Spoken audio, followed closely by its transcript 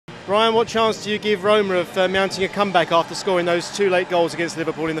Brian, what chance do you give Roma of mounting a comeback after scoring those 2 late goals against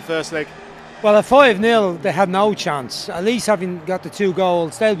Liverpool in the first leg? Well, at 5-0, they had no chance. At least having got the 2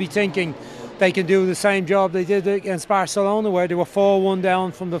 goals, they'll be thinking they can do the same job they did against Barcelona, where they were 4-1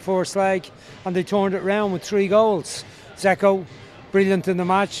 down from the first leg and they turned it round with 3 goals. Dzeko, brilliant in the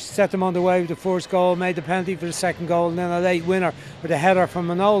match, set them on the way with the first goal, made the penalty for the second goal, and then a late winner with a header from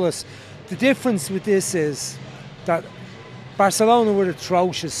Manolas. The difference with this is that Barcelona were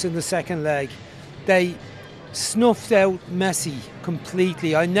atrocious in the second leg. They snuffed out Messi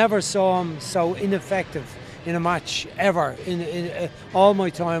completely. I never saw him so ineffective in a match ever in all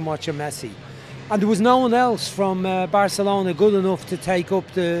my time watching Messi. And there was no one else from Barcelona good enough to take up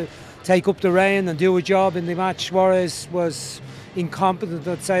the reign and do a job in the match. Suarez was incompetent,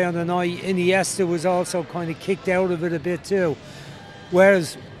 I'd say, on the night. Iniesta was also kind of kicked out of it a bit too.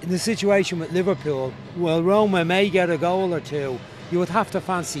 Whereas in the situation with Liverpool, well, Roma may get a goal or 2. You would have to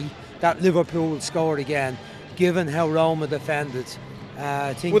fancy that Liverpool will score again, given how Roma defended.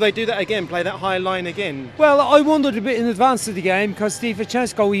 Will they do that again, play that high line again? Well, I wondered a bit in advance of the game, because Di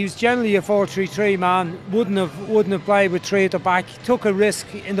Francesco, he was generally a 4-3-3 man, wouldn't have played with 3 at the back, took a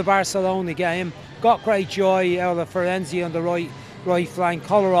risk in the Barcelona game, got great joy out of Florenzi on the right flank,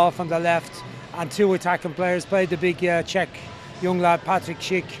 Kolarov on the left, and 2 attacking players, played the big Czech young lad Patrick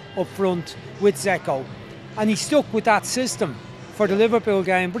Schick up front with Dzeko, and he stuck with that system for the Liverpool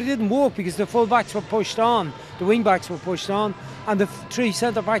game, but it didn't work because the full-backs were pushed on, the wing-backs were pushed on, and the 3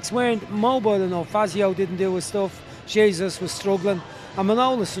 centre-backs weren't mobile enough. Fazio didn't do his stuff, Jesus was struggling, and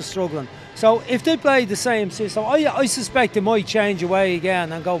Manolas was struggling. So if they played the same system, I suspect they might change away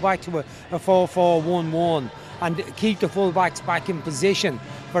again and go back to a 4-4-1-1 and keep the full-backs back in position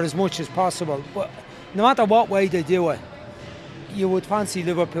for as much as possible. But no matter what way they do it, you would fancy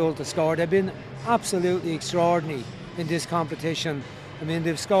Liverpool to score. They've been absolutely extraordinary in this competition. I mean,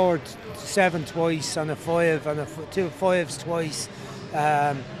 they've scored 7 twice and a 5 and 2 5s twice.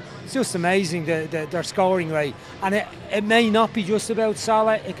 It's just amazing their scoring rate. And it may not be just about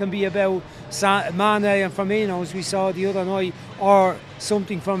Salah, it can be about Mane and Firmino, as we saw the other night, or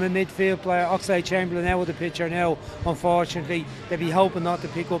something from a midfield player. Oxlade-Chamberlain out of the picture now, unfortunately. They'll be hoping not to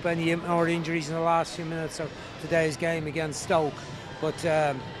pick up any more injuries in the last few minutes of today's game against Stoke. But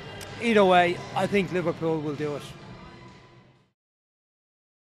either way, I think Liverpool will do it.